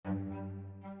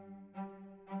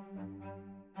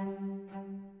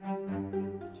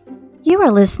You are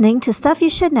listening to Stuff You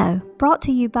Should Know, brought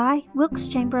to you by Wilkes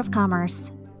Chamber of Commerce.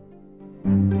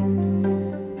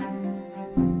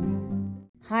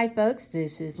 Hi folks,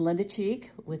 this is Linda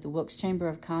Cheek with the Wilkes Chamber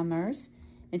of Commerce,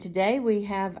 and today we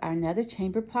have another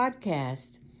Chamber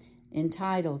podcast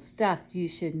entitled Stuff You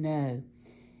Should Know.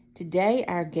 Today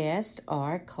our guests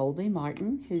are Colby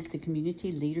Martin, who's the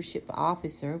Community Leadership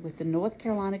Officer with the North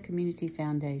Carolina Community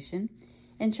Foundation,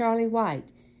 and Charlie White.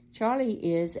 Charlie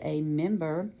is a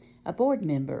board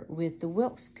member with the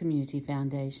Wilkes Community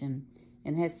Foundation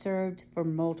and has served for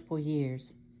multiple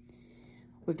years.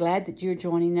 We're glad that you're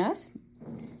joining us.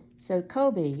 So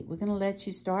Colby, we're going to let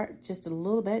you start just a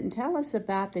little bit and tell us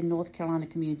about the North Carolina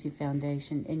Community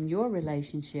Foundation and your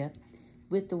relationship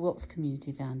with the Wilkes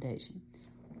Community Foundation.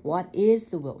 What is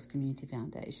the Wilkes Community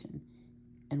Foundation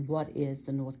and what is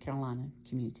the North Carolina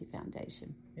Community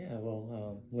Foundation? Yeah,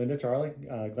 Linda, Charlie,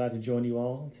 glad to join you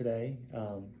all today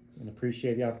and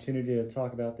appreciate the opportunity to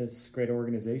talk about this great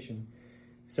organization.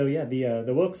 So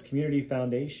the Wilkes Community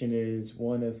Foundation is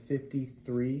one of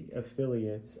 53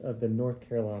 affiliates of the North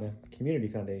Carolina Community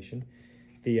Foundation.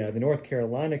 The North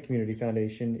Carolina Community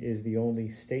Foundation is the only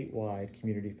statewide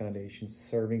community foundation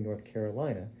serving North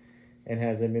Carolina and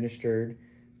has administered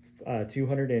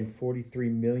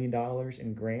 $243 million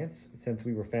in grants since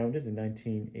we were founded in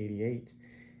 1988.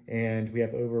 And we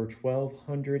have over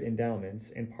 1,200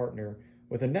 endowments and partner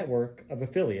with a network of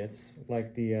affiliates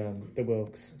like the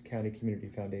Wilkes County Community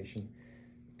Foundation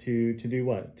to do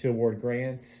what? To award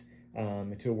grants,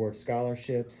 to award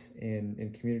scholarships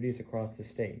in communities across the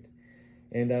state.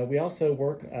 And we also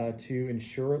work to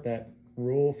ensure that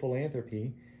rural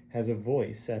philanthropy has a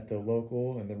voice at the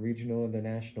local and the regional and the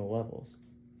national levels.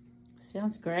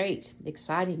 Sounds great.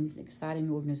 Exciting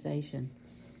organization.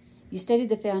 You stated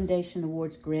the foundation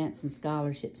awards grants and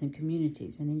scholarships in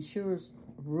communities and ensures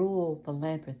rural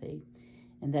philanthropy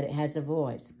and that it has a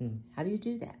voice. How do you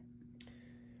do that?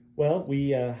 Well,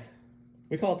 we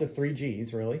call it the 3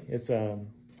 Gs, really. It's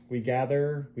we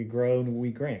gather, we grow, and we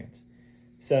grant.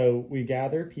 So we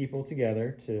gather people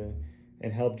together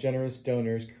and help generous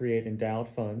donors create endowed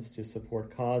funds to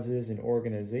support causes and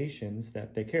organizations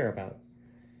that they care about.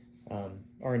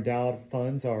 Our endowed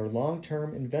funds are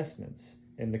long-term investments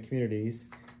in the communities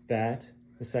that,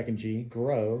 the 2nd G,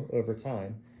 grow over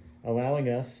time, allowing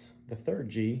us, the 3rd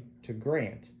G, to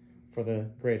grant for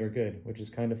the greater good, which is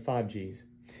kind of 5 Gs.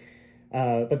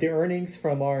 But the earnings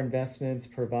from our investments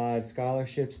provide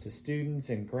scholarships to students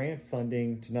and grant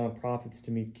funding to nonprofits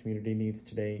to meet community needs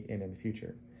today and in the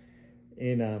future.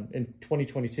 In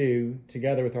 2022,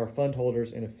 together with our fund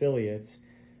holders and affiliates,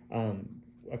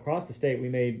 across the state, we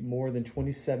made more than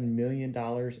 $27 million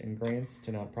in grants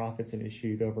to nonprofits and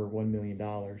issued over $1 million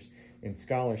in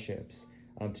scholarships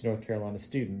to North Carolina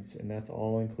students, and that's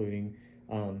all including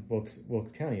Wilkes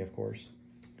County, of course.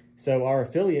 So our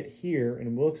affiliate here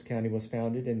in Wilkes County was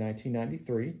founded in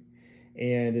 1993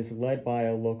 and is led by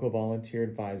a local volunteer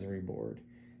advisory board.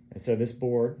 And so this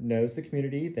board knows the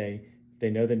community, they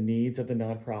know the needs of the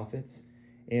nonprofits,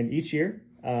 and each year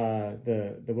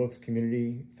the Wilkes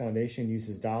Community Foundation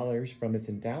uses dollars from its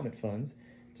endowment funds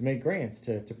to make grants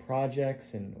to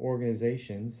projects and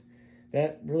organizations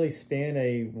that really span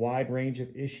a wide range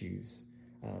of issues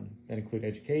that include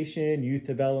education, youth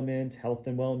development, health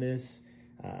and wellness,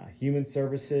 human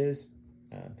services,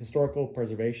 historical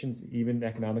preservations, even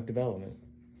economic development.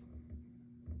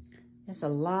 That's a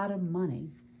lot of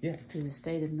money to the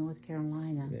state of North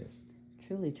Carolina. It is.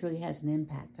 Truly has an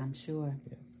impact, I'm sure.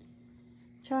 Yeah.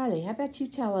 Charlie, how about you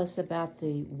tell us about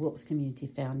the Wilkes Community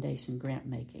Foundation grant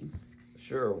making?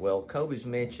 Sure. Well, Colby's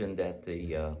mentioned that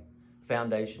the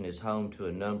foundation is home to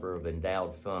a number of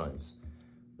endowed funds.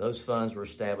 Those funds were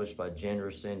established by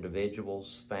generous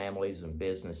individuals, families, and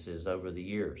businesses over the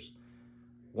years.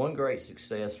 One great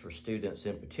success for students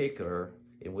in particular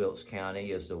in Wilkes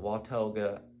County is the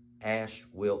Watauga Ash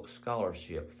Wilkes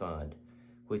Scholarship Fund,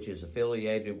 which is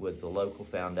affiliated with the local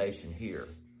foundation here.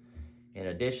 In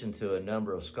addition to a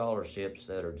number of scholarships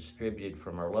that are distributed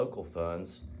from our local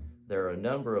funds, there are a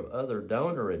number of other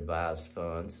donor-advised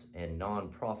funds and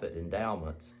nonprofit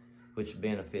endowments which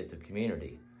benefit the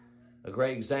community. A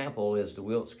great example is the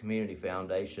Wilkes Community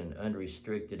Foundation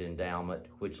Unrestricted Endowment,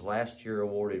 which last year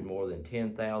awarded more than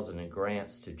 $10,000 in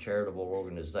grants to charitable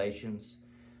organizations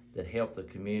that help the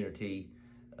community,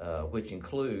 which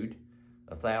include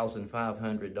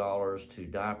 $1,500 to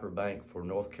Diaper Bank for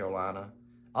North Carolina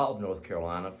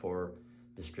for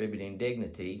distributing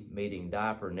dignity, meeting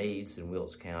diaper needs in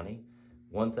Wilkes County,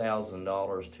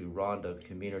 $1,000 to Rhonda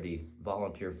Community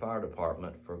Volunteer Fire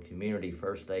Department for community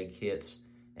first aid kits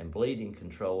and bleeding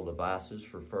control devices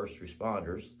for first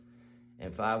responders,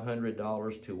 and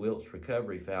 $500 to Wilkes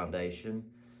Recovery Foundation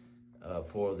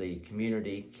for the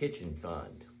Community Kitchen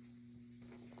Fund.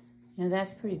 You know,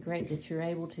 that's pretty great that you're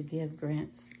able to give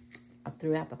grants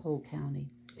throughout the whole county.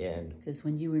 And Because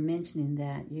when you were mentioning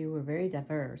that, you were very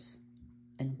diverse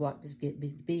in what was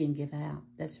being given out.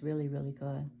 That's really, really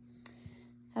good.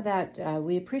 How about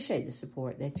we appreciate the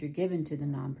support that you're giving to the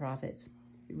nonprofits.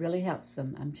 It really helps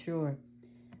them, I'm sure.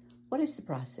 What is the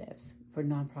process for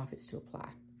nonprofits to apply?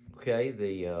 okay,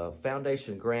 the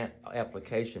foundation grant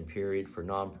application period for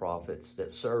nonprofits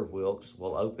that serve Wilkes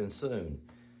will open soon.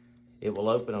 It will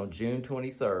open on June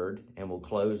 23rd and will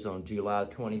close on July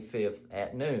 25th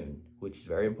at noon, which is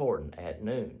very important, at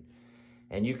noon.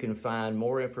 And you can find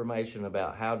more information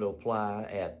about how to apply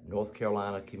at North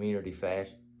Carolina Community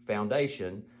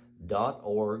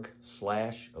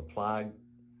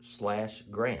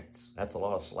Foundation.org/apply/grants. That's a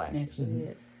lot of slashes. Yes, it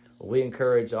is. We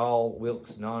encourage all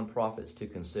Wilkes nonprofits to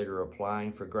consider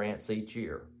applying for grants each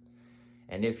year.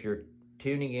 And if you're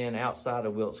tuning in outside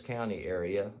of Wilkes County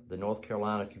area, the North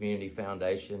Carolina Community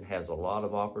Foundation has a lot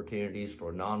of opportunities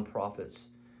for nonprofits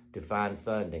to find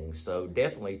funding. So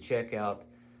definitely check out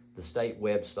the state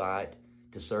website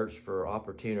to search for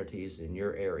opportunities in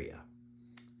your area.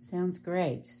 Sounds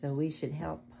great. So we should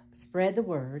help spread the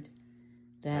word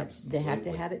that they have to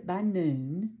Absolutely. have it by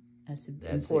noon. That's an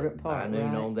That's important it, part, by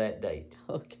noon right? on that date.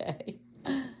 Okay.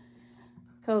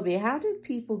 Colby, how do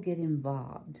people get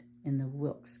involved in the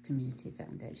Wilkes Community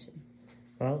Foundation?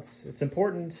 Well, it's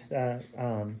important that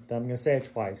I'm going to say it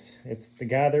twice. It's the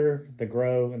gather, the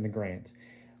grow, and the grant.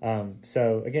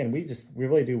 So again, we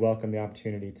really do welcome the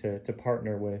opportunity to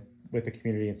partner with the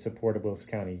community in support of Wilkes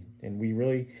County, and we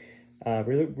really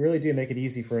do make it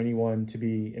easy for anyone to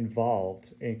be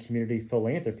involved in community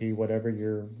philanthropy, whatever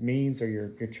your means or your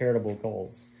charitable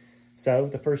goals. So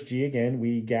the first G, again,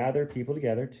 we gather people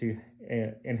together to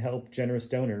and help generous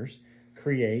donors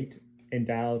create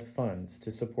endowed funds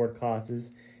to support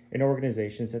causes and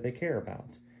organizations that they care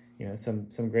about. You know,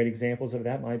 some great examples of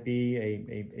that might be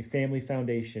a family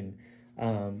foundation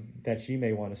that you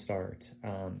may want to start,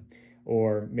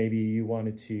 or maybe you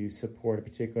wanted to support a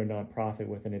particular nonprofit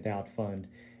with an endowed fund.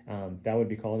 That would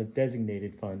be called a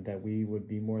designated fund that we would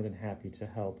be more than happy to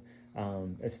help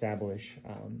establish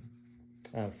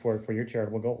for your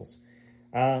charitable goals.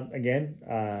 Again,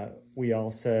 we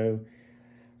also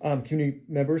community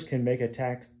members can make a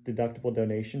tax-deductible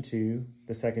donation to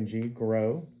the second G,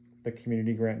 GROW, the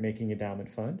Community Grant-Making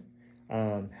Endowment Fund,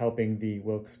 helping the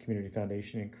Wilkes Community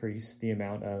Foundation increase the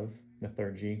amount of the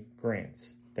third G,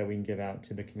 grants that we can give out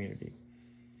to the community.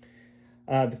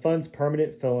 The fund's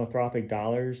permanent philanthropic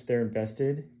dollars, they're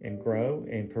invested and grow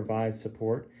and provide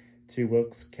support to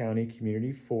Wilkes County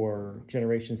community for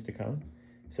generations to come.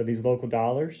 So these local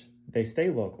dollars, they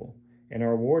stay local and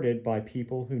are awarded by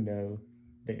people who know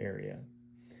the area.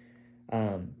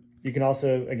 You can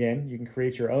also, again, you can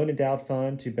create your own endowed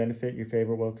fund to benefit your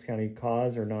favorite Wilkes County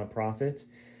cause or nonprofit.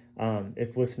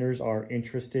 If listeners are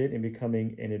interested in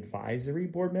becoming an advisory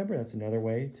board member, that's another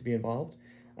way to be involved.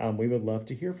 We would love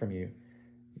to hear from you,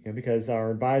 because our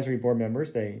advisory board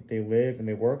members, they live and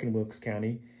they work in Wilkes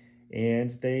County, and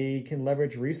they can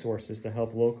leverage resources to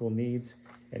help local needs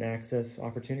and access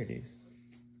opportunities.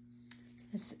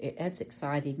 That's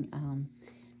exciting.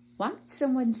 Why would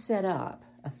someone set up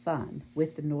a fund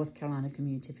with the North Carolina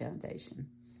Community Foundation?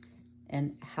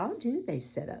 And how do they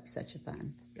set up such a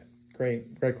fund?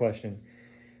 Great question.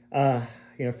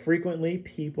 Frequently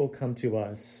people come to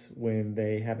us when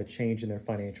they have a change in their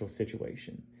financial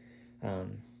situation.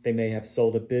 They may have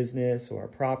sold a business or a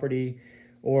property,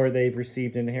 or they've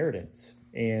received an inheritance,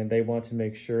 and they want to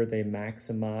make sure they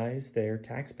maximize their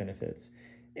tax benefits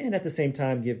and at the same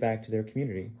time give back to their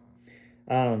community.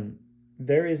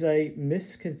 There is a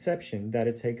misconception that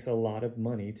it takes a lot of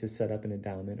money to set up an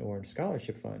endowment or a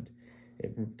scholarship fund.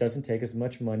 It doesn't take as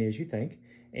much money as you think,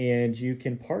 and you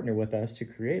can partner with us to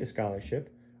create a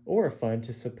scholarship or a fund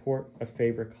to support a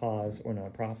favorite cause or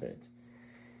nonprofit.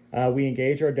 We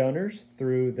engage our donors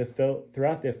throughout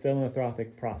the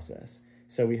philanthropic process.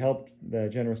 So we help the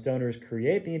generous donors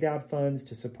create the endowed funds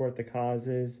to support the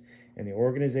causes and the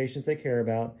organizations they care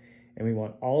about, and we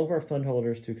want all of our fund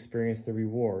holders to experience the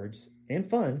rewards and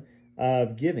fun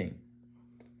of giving.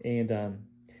 And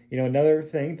another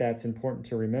thing that's important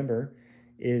to remember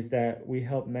is that we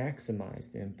help maximize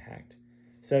the impact.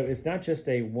 So it's not just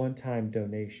a one-time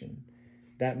donation.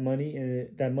 That money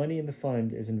in the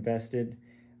fund is invested,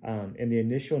 and the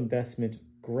initial investment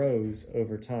grows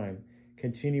over time,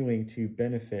 continuing to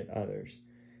benefit others.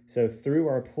 So through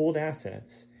our pooled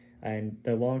assets and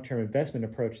the long-term investment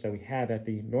approach that we have at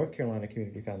the North Carolina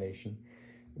Community Foundation,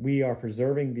 we are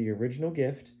preserving the original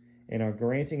gift and are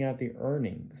granting out the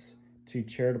earnings to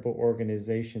charitable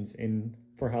organizations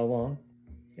for how long?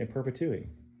 In perpetuity.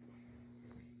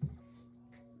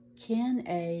 Can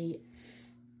a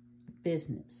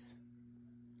business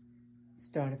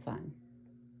start a fund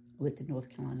with the North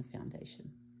Carolina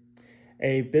Foundation?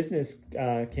 A business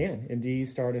can indeed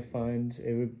start a fund.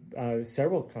 It would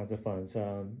several kinds of funds.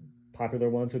 Popular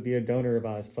ones would be a donor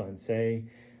advised fund. Say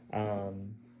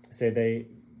that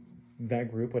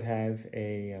group would have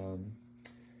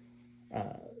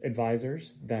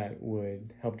advisors that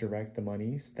would help direct the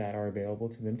monies that are available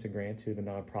to them to grant to the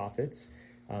nonprofits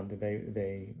that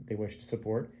they wish to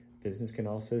support. Business can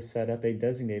also set up a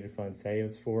designated fund. Say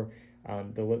it's for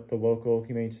the local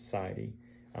humane society.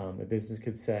 A business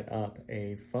could set up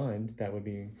a fund that would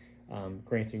be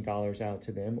granting dollars out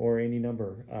to them, or any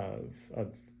number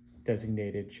of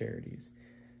designated charities.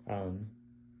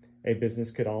 A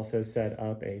business could also set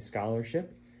up a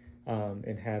scholarship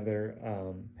and have their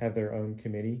own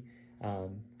committee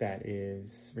that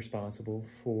is responsible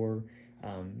for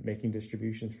making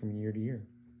distributions from year to year.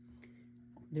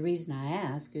 The reason I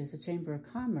ask is the Chamber of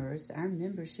Commerce, our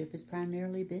membership is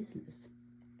primarily business.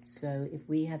 So if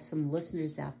we have some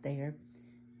listeners out there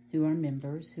who are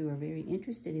members who are very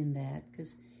interested in that,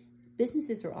 because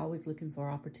businesses are always looking for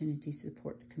opportunities to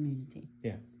support the community.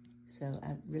 Yeah. So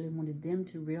I really wanted them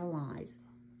to realize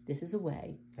this is a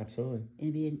way. Absolutely. And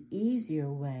it'd be an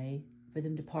easier way for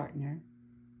them to partner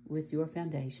with your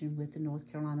foundation, with the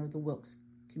North Carolina or the Wilkes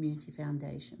Community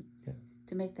Foundation,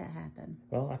 to make that happen.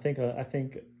 Well, I think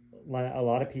a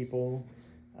lot of people,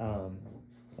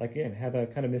 again, have a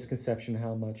kind of misconception of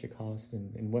how much it costs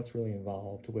and what's really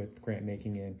involved with grant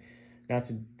making, and not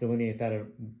to delineate that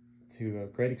to a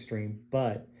great extreme,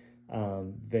 but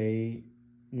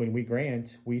when we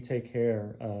grant, we take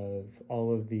care of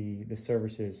all of the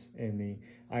services and the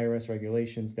IRS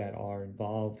regulations that are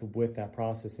involved with that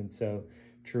process. And so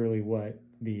truly what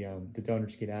the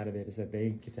donors get out of it is that they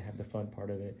get to have the fun part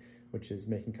of it, which is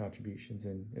making contributions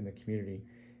in the community.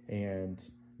 And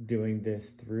doing this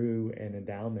through an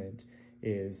endowment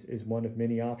is one of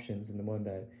many options, and the one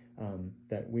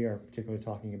that we are particularly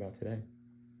talking about today.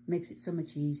 Makes it so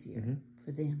much easier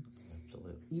for them.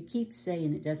 Absolutely. You keep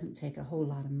saying it doesn't take a whole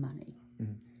lot of money.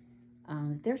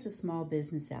 If there's a small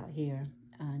business out here,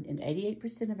 and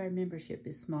 88% of our membership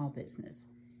is small business,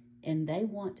 and they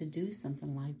want to do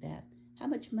something like that, how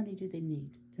much money do they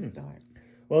need to start?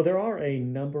 Well, there are a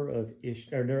number of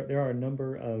there are a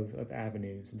number of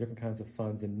avenues and different kinds of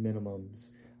funds and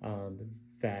minimums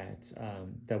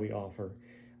that we offer.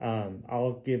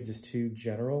 I'll give just two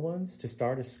general ones. To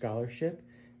start a scholarship,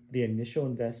 the initial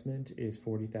investment is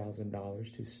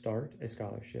 $40,000 to start a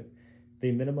scholarship.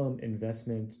 The minimum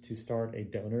investment to start a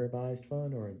donor-advised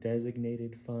fund or a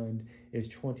designated fund is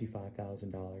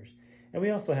 $25,000. And we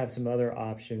also have some other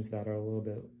options that are a little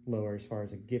bit lower as far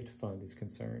as a gift fund is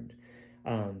concerned.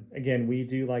 Again, we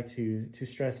do like to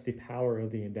stress the power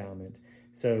of the endowment.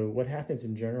 So what happens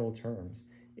in general terms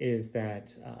is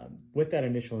that with that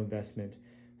initial investment,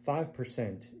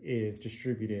 5%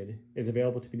 is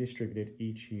available to be distributed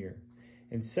each year.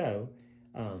 And so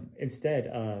instead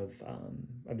of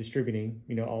distributing,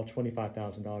 all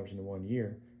 $25,000 in 1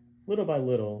 year, little by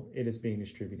little, it is being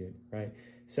distributed, right?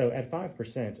 So at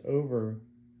 5% over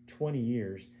 20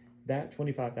 years, that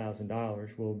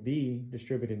 $25,000 will be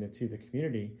distributed into the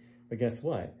community. But guess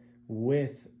what?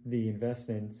 With the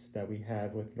investments that we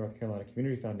have with North Carolina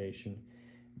Community Foundation,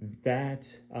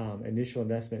 that initial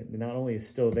investment not only is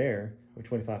still there with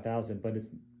 $25,000, but it's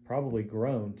probably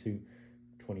grown to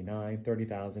 $29,000,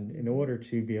 $30,000 in order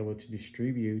to be able to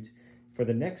distribute for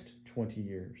the next 20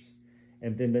 years,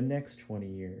 and then the next 20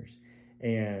 years.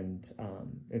 And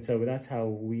so that's how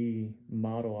we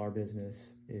model our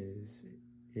business is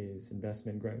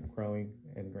investment, growing,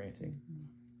 and granting.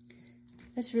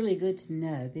 That's really good to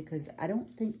know, because I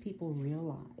don't think people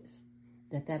realize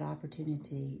that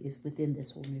opportunity is within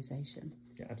this organization.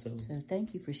 Yeah, absolutely. So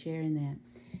thank you for sharing that.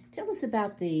 Tell us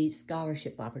about the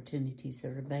scholarship opportunities that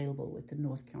are available with the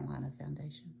North Carolina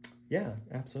Foundation. Yeah,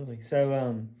 absolutely.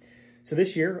 So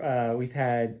this year we've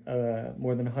had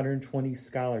more than 120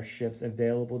 scholarships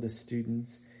available to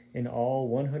students in all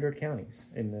 100 counties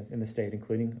in the state,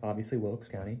 including obviously Wilkes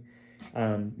County.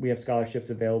 We have scholarships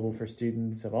available for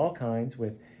students of all kinds,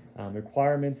 with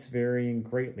requirements varying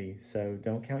greatly, so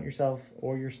don't count yourself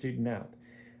or your student out.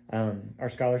 Our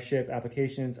scholarship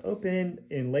applications open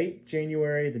in late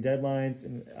January. The deadlines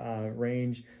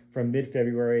range from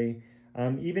mid-February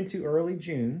even to early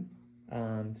June.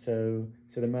 So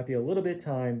there might be a little bit of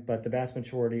time, but the vast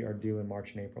majority are due in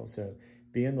March and April. So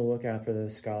be on the lookout for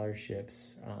those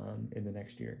scholarships in the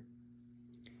next year.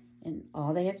 And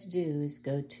all they have to do is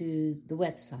go to the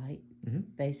website,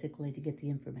 basically, to get the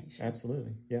information.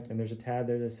 Absolutely. Yep. And there's a tab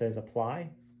there that says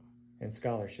apply and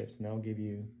scholarships, and they'll give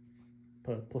you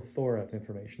a plethora of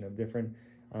information of different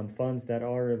funds that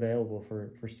are available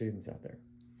for students out there.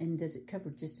 And does it cover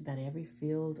just about every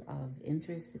field of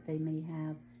interest that they may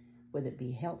have, whether it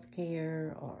be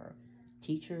healthcare or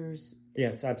teachers?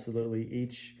 Yes, absolutely.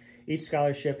 Each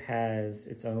scholarship has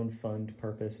its own fund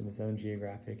purpose and its own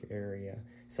geographic area.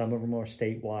 Some of them are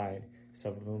statewide.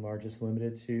 Some of them are just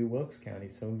limited to Wilkes County.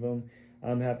 Some of them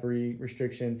have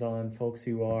restrictions on folks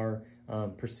who are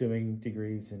pursuing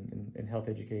degrees in health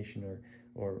education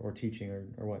or teaching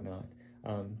or whatnot.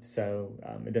 So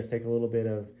it does take a little bit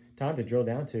of time to drill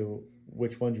down to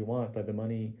which ones you want, but the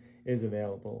money is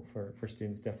available for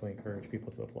students. Definitely encourage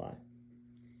people to apply.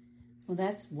 Well,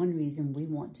 that's one reason we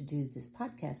want to do this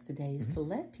podcast today is to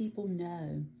let people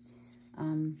know.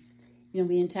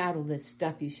 We entitled this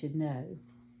Stuff You Should Know.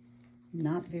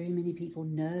 Not very many people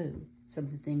know some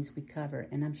of the things we cover,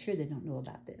 and I'm sure they don't know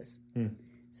about this.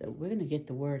 So we're going to get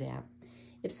the word out.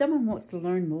 If someone wants to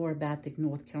learn more about the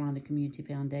North Carolina Community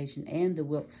Foundation and the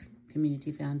Wilkes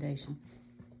Community Foundation,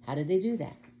 how do they do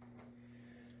that?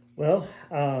 Well,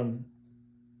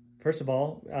 first of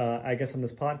all, I guess on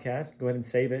this podcast, go ahead and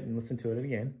save it and listen to it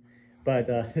again. But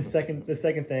the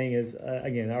second thing is,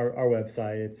 again, our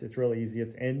website. It's really easy.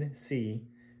 It's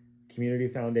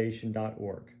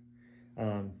ncommunityfoundation.org.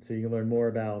 So you can learn more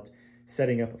about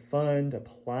setting up a fund,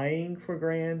 applying for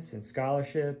grants and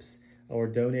scholarships, or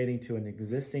donating to an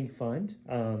existing fund.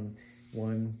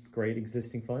 One great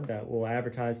existing fund that we'll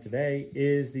advertise today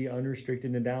is the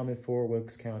Unrestricted Endowment for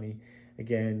Wilkes County.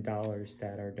 Again, dollars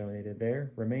that are donated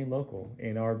there remain local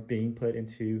and are being put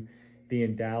into the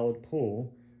endowed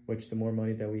pool, which the more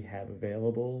money that we have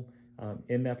available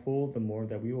in that pool, the more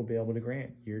that we will be able to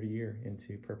grant year to year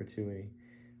into perpetuity.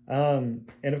 And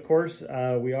of course,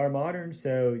 we are modern,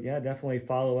 so yeah, definitely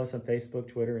follow us on Facebook,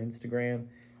 Twitter, Instagram,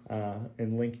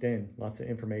 and LinkedIn. Lots of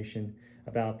information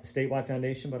about the statewide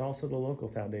foundation, but also the local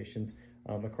foundations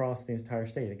across the entire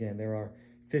state. Again, there are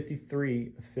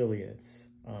 53 affiliates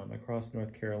across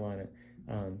North Carolina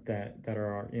that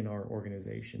are in our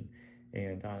organization.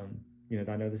 And I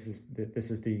know this is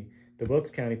the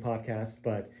Wilkes County podcast,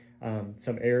 but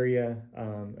some area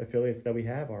affiliates that we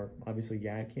have are obviously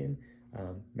Yadkin,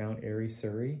 Mount Airy,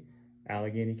 Surrey,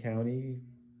 Allegheny County,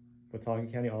 Watauga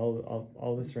County,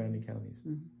 all the surrounding counties.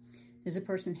 Mm-hmm. Does a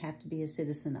person have to be a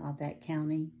citizen of that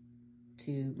county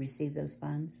to receive those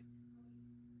funds?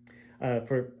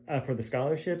 For the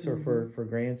scholarships or for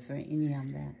grants? For any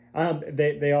of that?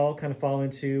 They all kind of fall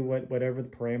into whatever the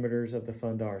parameters of the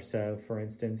fund are. So, for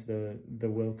instance, the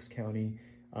Wilkes County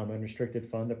Unrestricted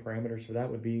Fund, the parameters for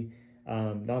that would be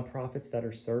nonprofits that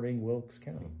are serving Wilkes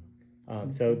County.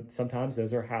 So sometimes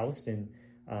those are housed in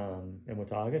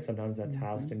Watauga, sometimes that's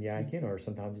housed in Yadkin, or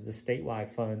sometimes it's a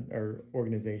statewide fund or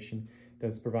organization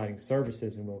that's providing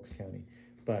services in Wilkes County.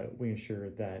 But we ensure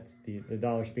that the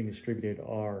dollars being distributed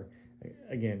are,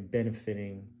 again,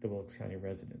 benefiting the Wilkes County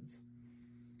residents.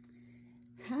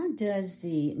 How does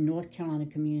the North Carolina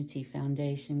Community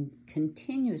Foundation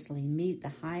continuously meet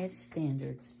the highest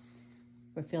standards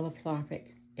for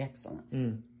philanthropic excellence?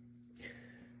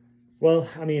 Well,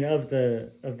 I mean, of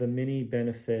the many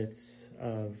benefits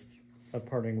of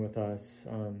partnering with us,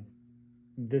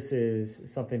 this is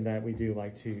something that we do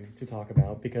like to talk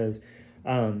about because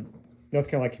North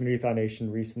Carolina Community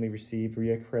Foundation recently received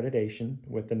reaccreditation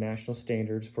with the national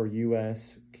standards for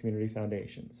U.S. community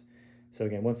foundations. So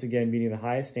again, once again, meeting the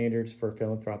highest standards for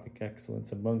philanthropic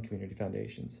excellence among community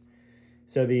foundations.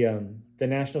 So the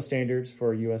national standards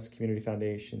for U.S. community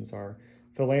foundations are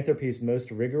philanthropy's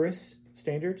most rigorous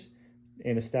standards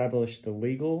and establish the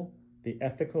legal, the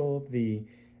ethical, the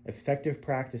effective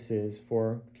practices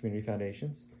for community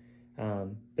foundations.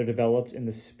 They're developed in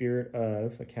the spirit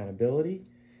of accountability,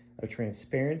 of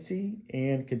transparency,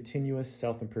 and continuous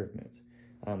self-improvement.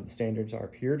 The standards are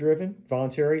peer-driven,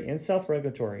 voluntary, and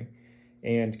self-regulatory,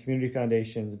 and community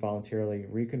foundations voluntarily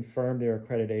reconfirm their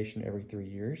accreditation every 3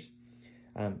 years.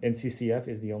 NCCF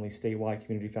is the only statewide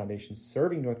community foundation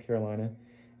serving North Carolina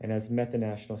and has met the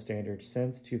national standards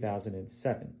since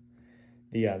 2007.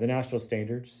 The national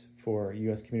standards for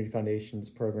U.S. Community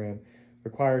Foundations program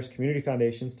requires community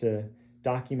foundations to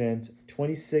document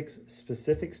 26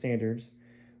 specific standards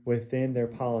within their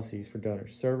policies for donor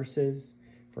services,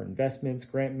 for investments,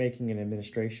 grant making, and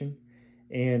administration.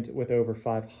 And with over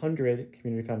 500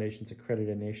 community foundations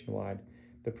accredited nationwide,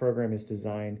 the program is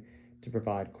designed to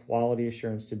provide quality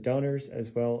assurance to donors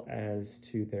as well as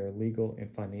to their legal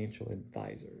and financial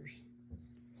advisors.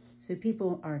 So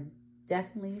people are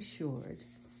definitely assured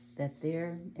that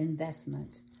their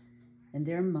investment and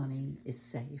their money is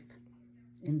safe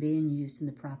and being used in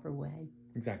the proper way.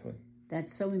 Exactly.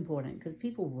 That's so important because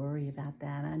people worry about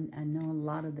that. I know a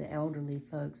lot of the elderly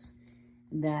folks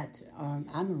that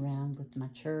I'm around with my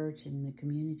church and the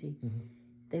community.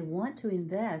 They want to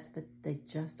invest, but they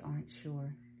just aren't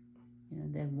sure.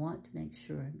 They want to make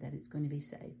sure that it's going to be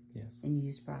safe and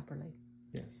used properly.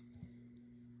 Yes.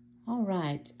 All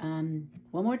right. One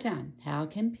more time. How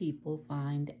can people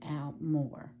find out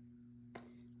more?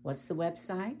 What's the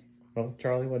website? Well,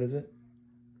 Charlie, what is it?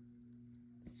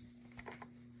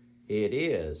 It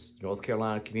is North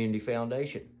Carolina Community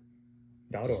Foundation.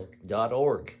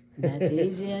 .org. That's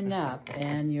easy enough.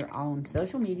 And you're on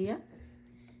social media.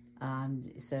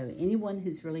 So anyone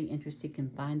who's really interested can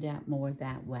find out more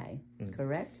that way.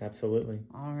 Correct? Absolutely.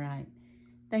 All right.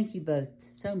 Thank you both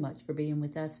so much for being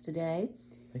with us today.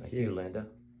 Thank you, Linda.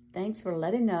 Thanks for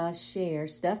letting us share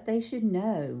stuff they should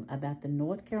know about the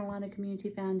North Carolina Community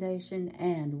Foundation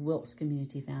and Wilkes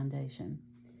Community Foundation.